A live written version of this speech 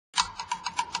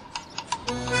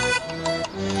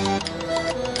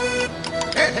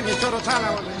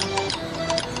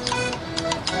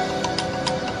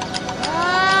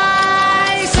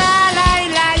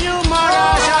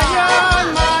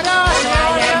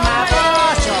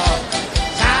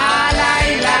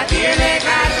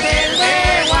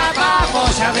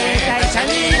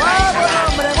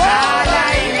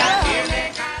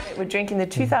We're drinking the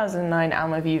 2009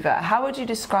 Almaviva. How would you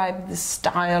describe the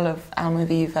style of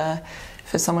Almaviva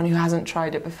for someone who hasn't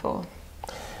tried it before?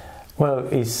 Well,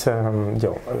 it's,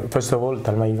 first of all,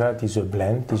 Almaviva is a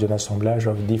blend, is an assemblage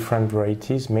of different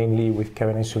varieties, mainly with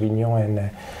Cabernet Sauvignon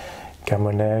and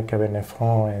Cabernet, Cabernet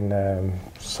Franc, and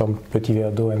some Petit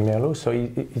Verdot and Merlot. So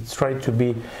it's tried to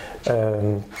be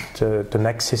an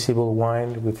accessible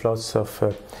wine with lots of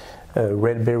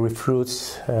red berry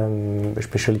fruits,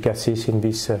 especially cassis in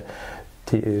this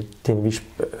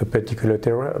particular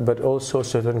terroir, but also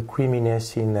certain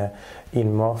creaminess in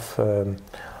mouth,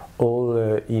 all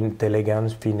in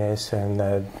elegance, finesse, and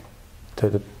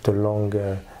the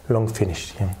long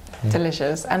finish. Yeah.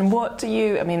 Delicious. And what do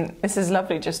you, I mean, this is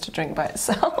lovely just to drink by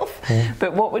itself,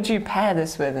 but what would you pair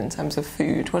this with in terms of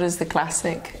food? What is the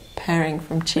classic pairing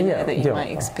from Chile that you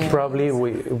might experience? Probably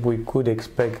we could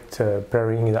expect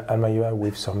pairing Almaviva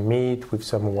with some meat, with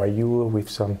some wagyu, with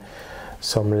some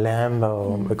lamb,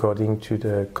 according to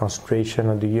the concentration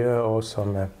of the year, or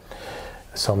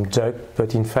some duck.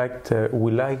 But in fact,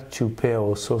 we like to pair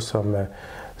also some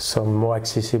more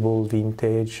accessible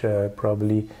vintage,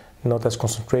 probably not as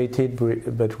concentrated,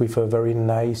 but with a very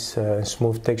nice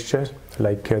smooth texture,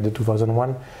 like the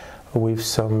 2001, with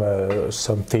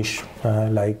some fish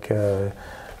like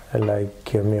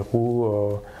meru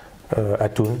or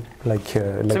atun.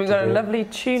 So we've got a lovely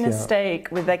tuna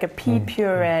steak with like a pea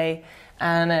puree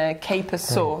and a caper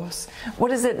sauce.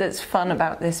 What is it that's fun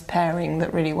about this pairing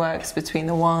that really works between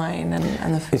the wine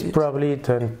and the food? It's probably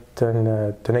an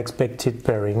unexpected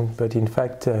pairing, but in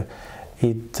fact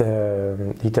it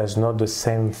has not the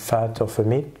same fat of a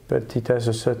meat, but it has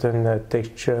a certain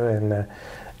texture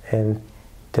and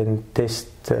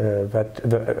taste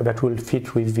that will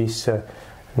fit with this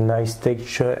nice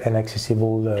texture and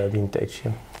accessible vintage.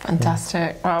 Yeah.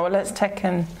 Fantastic. All right, well, let's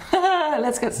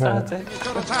get started.